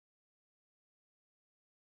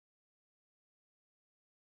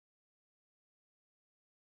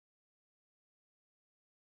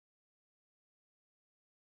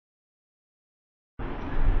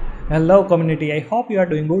Hello community, I hope you are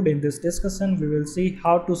doing good. In this discussion we will see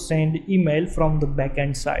how to send email from the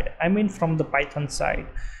backend side, from the Python side.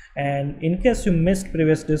 And in case you missed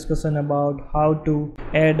previous discussion about how to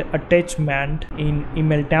add attachment in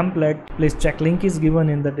email template, please check, link is given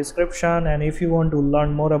in the description. And if you want to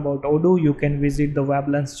learn more about Odoo, you can visit the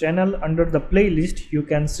WebLearns channel. Under the playlist you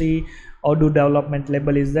can see Odoo development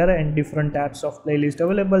label is there and different types of playlist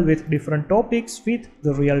available with different topics with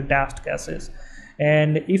the real test cases.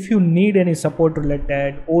 And if you need any support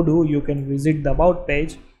related Odoo, you can visit the about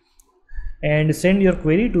page and send your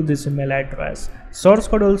query to this email address. Source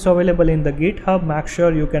code also available in the GitHub. Make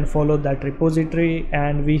sure you can follow that repository,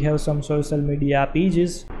 and we have some social media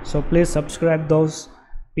pages, so please subscribe those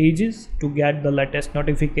pages to get the latest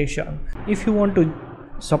notification. If you want to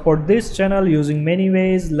support this channel using many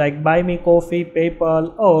ways like buy me coffee,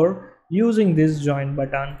 PayPal, or using this join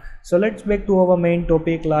button. So let's back to our main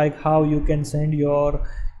topic, like how you can send your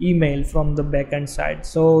email from the backend side.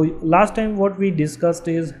 So last time what we discussed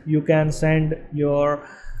is you can send the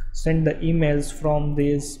emails from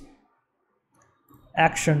this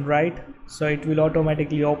action, right? So it will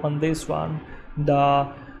automatically open this one,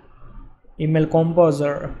 the email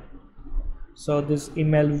composer. So this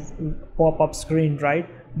email pop-up screen, right?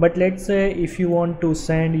 But let's say if you want to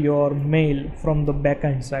send your mail from the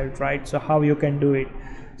backend side, right? So how you can do it?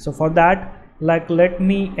 So for that, like, let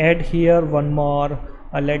me add here one more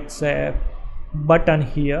let's say button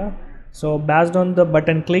here. So based on the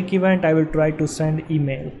button click event, I will try to send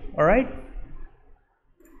email. All right,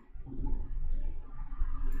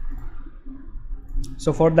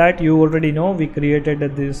 so for that, you already know we created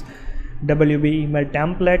this WB email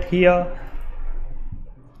template here,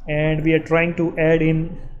 and we are trying to add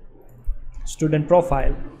in student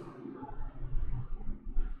profile.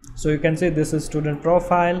 So you can see this is student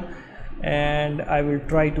profile, and I will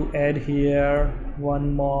try to add here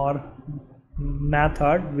one more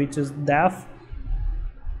method, which is def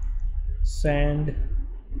send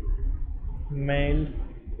mail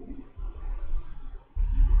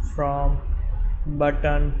from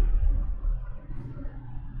button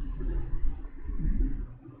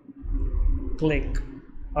click.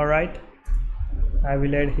 All right, I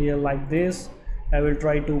will add here like this. I will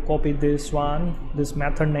try to copy this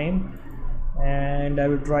method name, and I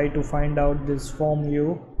will try to find out this form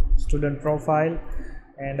view student profile,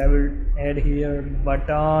 and I will add here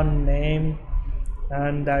button name,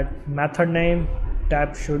 and that method name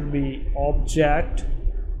tab should be object,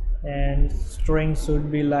 and string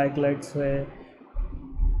should be like, let's say,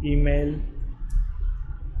 email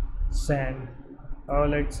send, or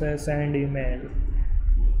let's say send email.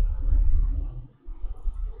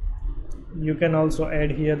 You can also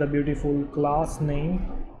add here the beautiful class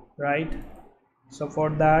name, right? So for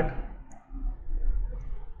that,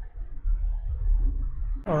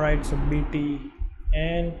 all right, so BT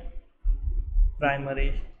and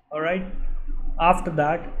primary. All right, after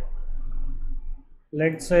that,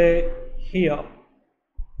 let's say here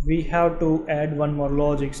we have to add one more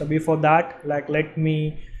logic. So before that, like, let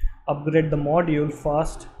me upgrade the module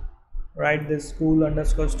first, right? This school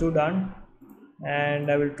underscore student, and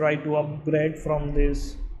I will try to upgrade from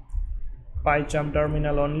this PyCharm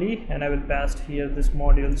terminal only, and I will paste here this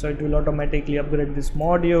module. So it will automatically upgrade this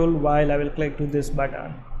module while I will click to this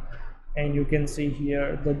button, and you can see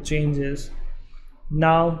here the changes.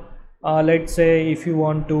 Now let's say if you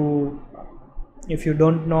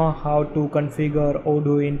don't know how to configure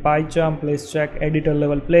Odoo in PyCharm, please check editor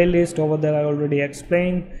level playlist. Over there I already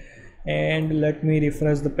explained. And let me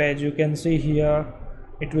refresh the page. You can see here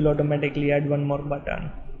it will automatically add one more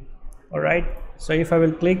button. All right, so if I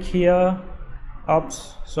will click here,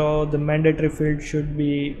 oops, so the mandatory field should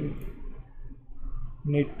be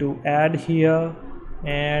need to add here,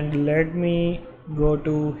 and let me go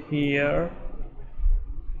to here,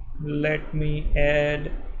 let me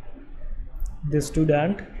add the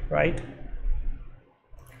student, right?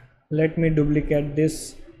 Let me duplicate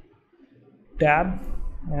this tab,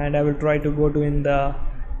 and I will try to go to in the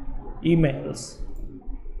emails.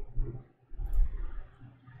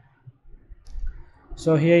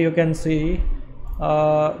 So here you can see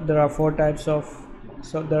there are four types of,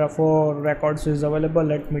 so there are 4 records is available.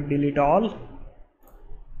 Let me delete all.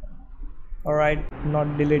 All right,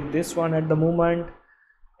 not delete this one at the moment.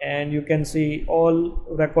 And you can see all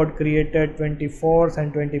record created 24th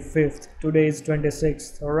and 25th. Today is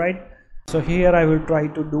 26th. All right, so here I will try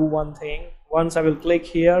to do one thing. Once I will click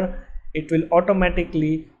here, it will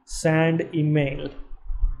automatically send email,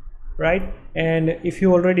 right? And if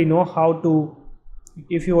you already know how to,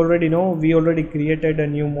 we already created a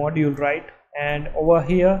new module, right? And over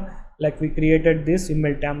here, like we created this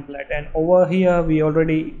email template, and over here we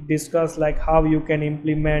already discussed like how you can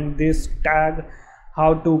implement this tag,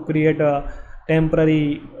 how to create a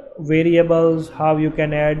temporary variables, how you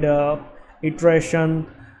can add iteration,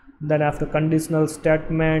 then after conditional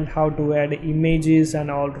statement, how to add images and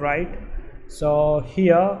all, right? So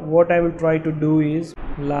here what I will try to do is,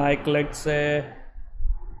 like, let's say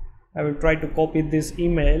I will try to copy this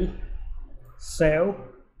email, save,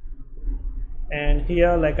 and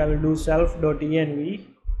here like I will do self.env.ref,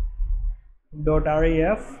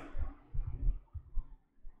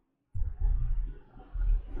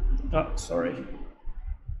 sorry,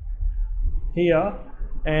 here,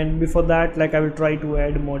 and before that like I will try to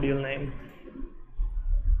add module name.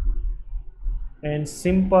 And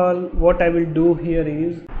simple, what I will do here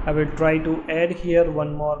is I will try to add here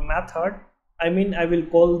one more method. I will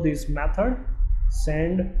call this method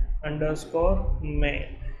send_mail,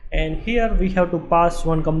 and here we have to pass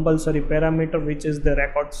one compulsory parameter, which is the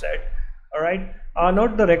record set. All right,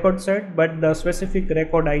 not the record set but the specific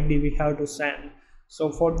record ID we have to send.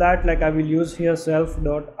 So for that, like I will use here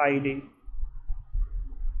self.id.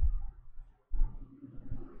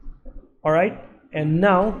 all right, and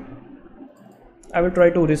now I will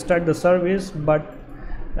try to restart the service, but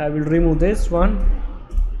I will remove this one,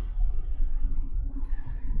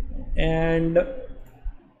 and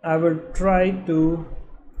I will try to,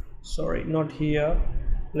 sorry, not here,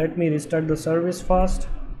 let me restart the service first.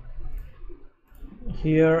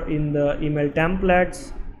 Here in the email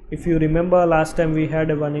templates, if you remember last time we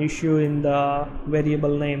had one issue in the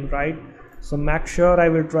variable name, right? So make sure I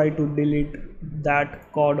will try to delete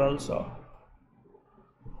that code also.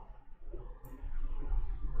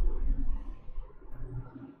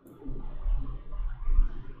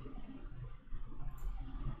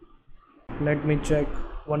 Let me check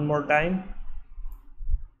one more time.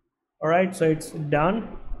 All right, so it's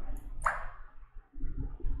done.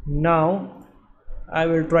 Now I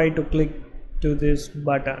will try to click to this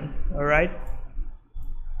button. All right,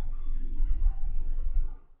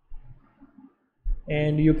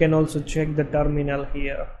 and you can also check the terminal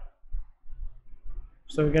here.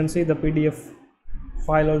 So you can see the PDF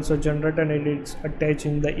file also generated and it's attached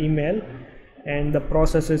in the email, and the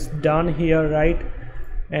process is done here, right?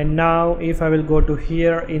 And now if I will go to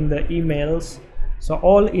here in the emails, so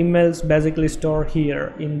all emails basically store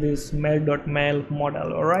here in this mail.mail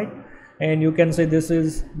model. All right, and you can see this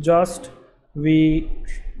is just we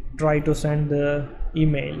try to send the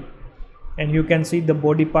email, and you can see the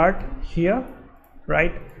body part here,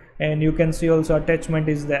 right? And you can see also attachment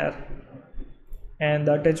is there, and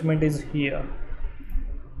the attachment is here.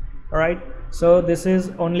 All right, so this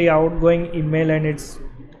is only outgoing email and it's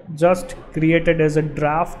just created as a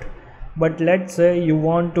draft. But let's say you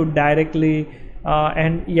want to directly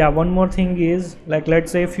and yeah, one more thing is, like,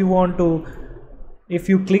 let's say if you want to, if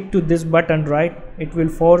you click to this button, right, it will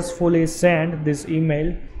forcefully send this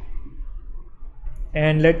email,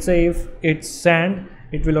 and let's say if it's sent,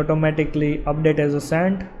 it will automatically update as a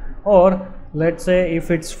sent. Or let's say if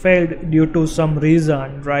it's failed due to some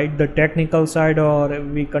reason, right, the technical side, or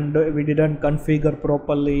we didn't configure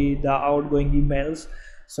properly the outgoing emails,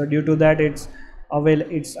 so due to that it's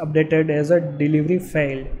updated as a delivery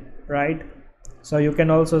failed, right? So you can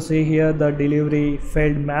also see here the delivery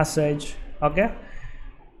failed message. Okay,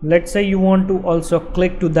 let's say you want to also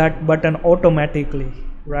click to that button automatically,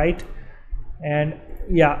 right? And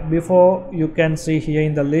yeah, before you can see here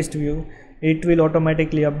in the list view, it will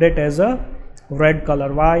automatically update as a red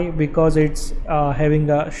color. Why? Because it's having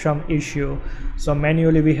some issue. So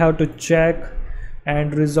manually we have to check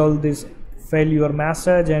and resolve this failure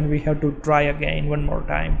message, and we have to try again one more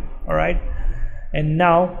time. All right, and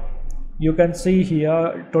now you can see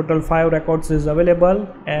here total 5 records is available,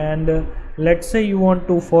 and let's say you want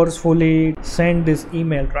to forcefully send this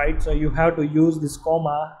email, right? So you have to use this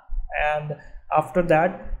comma, and after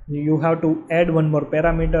that you have to add one more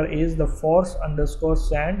parameter, is the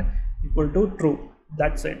force_send equal to true.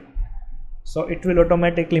 That's it. So it will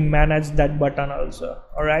automatically manage that button also.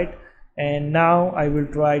 All right, and now I will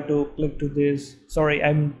try to click to this, sorry,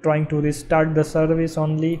 I'm trying to restart the service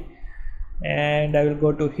only, and I will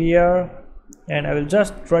go to here and I will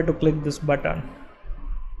just try to click this button.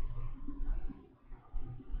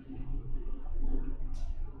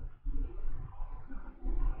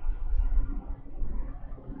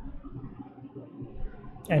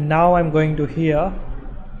 And now I'm going to here,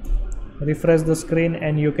 refresh the screen,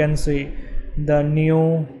 and you can see the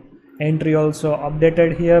new entry also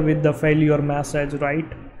updated here with the failure message, right?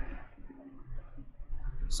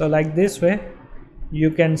 So like this way you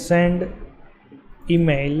can send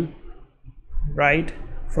email, right,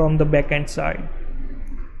 from the backend side.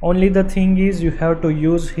 Only the thing is you have to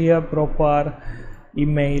use here proper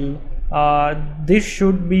email. This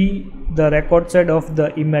should be the record set of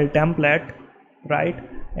the email template, right?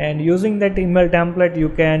 And using that email template you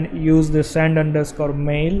can use the send underscore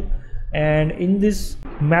mail, and in this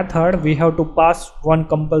method we have to pass one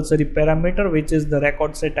compulsory parameter, which is the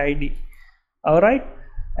record set ID. All right.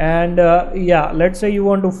 And yeah, let's say you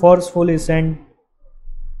want to forcefully send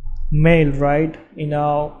mail, right, in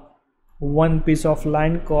a one piece of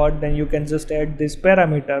line code, then you can just add this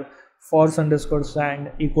parameter force underscore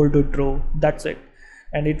send equal to true. That's it,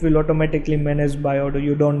 and it will automatically managed by Odoo.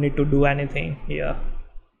 You don't need to do anything here.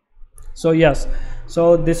 So yes,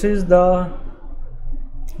 so this is the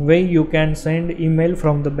way you can send email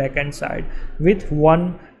from the backend side with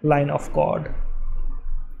one line of code.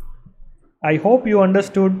 I hope you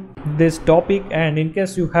understood this topic, and in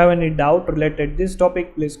case you have any doubt related this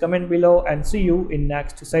topic, please comment below, and see you in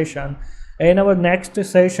next session. And our next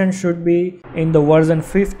session should be in the version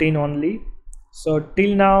 15 only. So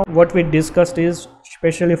till now what we discussed is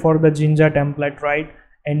especially for the Jinja template, right?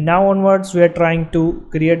 And now onwards we are trying to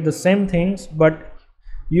create the same things but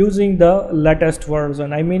using the latest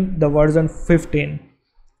version, I mean the version 15.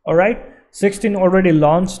 All right, 16 already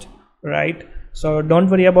launched, right? So don't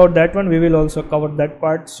worry about that one, we will also cover that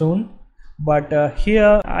part soon. But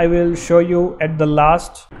here I will show you at the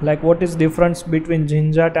last like what is difference between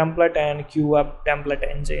Jinja template and QWeb template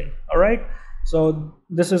engine. All right, so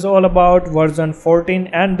this is all about version 14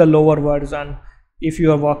 and the lower version if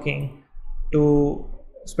you are working to,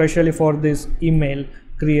 especially for this email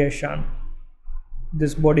creation,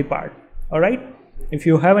 this body part. All right, if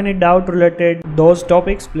you have any doubt related those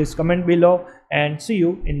topics, please comment below, and see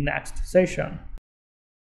you in next session.